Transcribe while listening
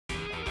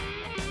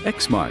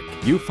Xmark,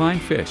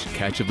 UFindFish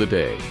Catch of the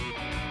Day.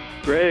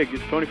 Greg,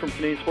 it's Tony from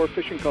Canadian Sport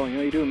Fishing calling.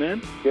 How you doing,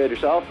 man? Good,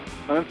 yourself?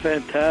 I'm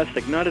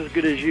fantastic. Not as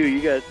good as you.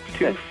 You got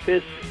 2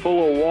 fists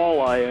full of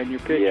walleye on your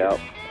picture.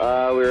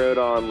 Yeah. We were out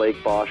on Lake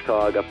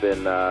Boschkog up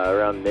in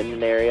around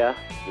Minden area.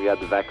 We got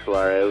the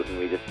Vexlar out, and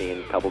we just seen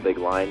a couple big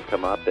lines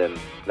come up, and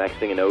next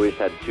thing you know, we just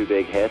had 2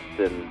 big hits,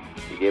 and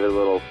we gave it a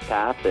little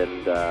tap,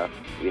 and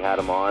we had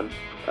them on.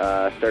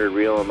 Started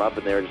reeling them up,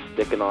 and they were just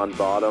sticking on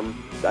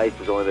bottom. The ice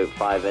is only about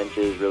 5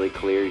 inches, really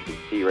clear. You can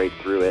see right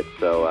through it.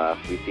 So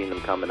we seen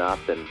them coming up,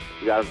 and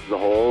we got them to the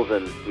holes,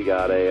 and we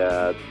got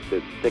a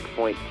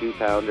 6.2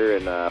 pounder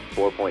and a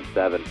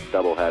 4.7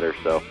 double header.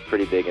 So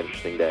pretty big,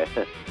 interesting day.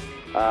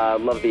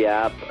 Love the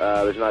app.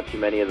 There's not too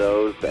many of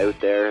those out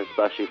there,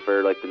 especially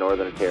for like the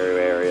Northern Ontario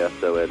area.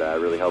 So it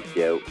really helps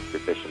you out if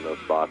you're fishing those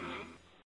spots.